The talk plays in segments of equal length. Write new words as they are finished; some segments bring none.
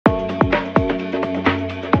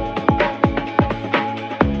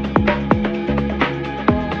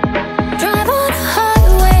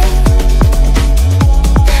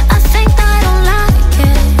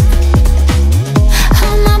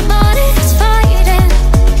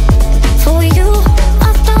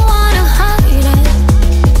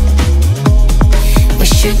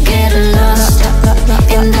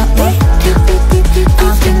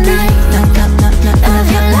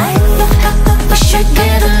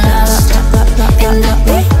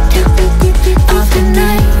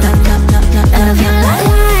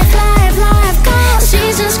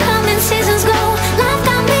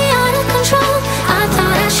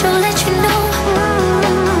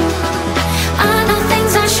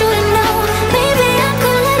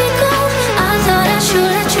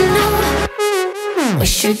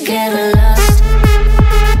should get lost.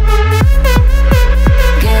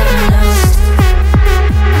 Get lost.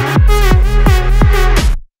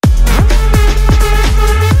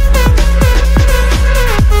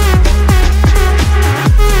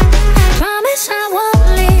 Promise I won't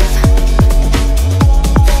leave.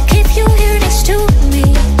 Keep you here next to me.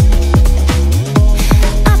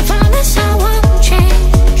 I promise I won't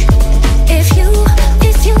change. If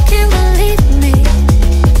you can believe me.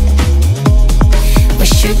 We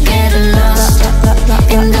should get lost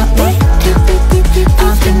in the beat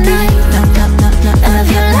of the night of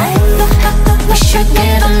your life. We should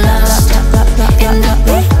get lost in the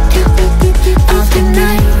beat of the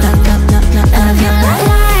night of your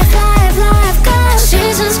life. Life goes.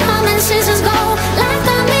 Seasons come and seasons go. Life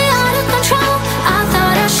got me out of control. I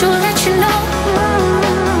thought I should let you know.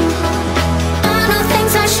 I know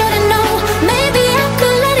things I shouldn't know. Maybe I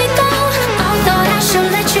could let it go. I thought I should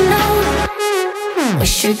let you know. We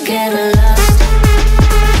should get lost.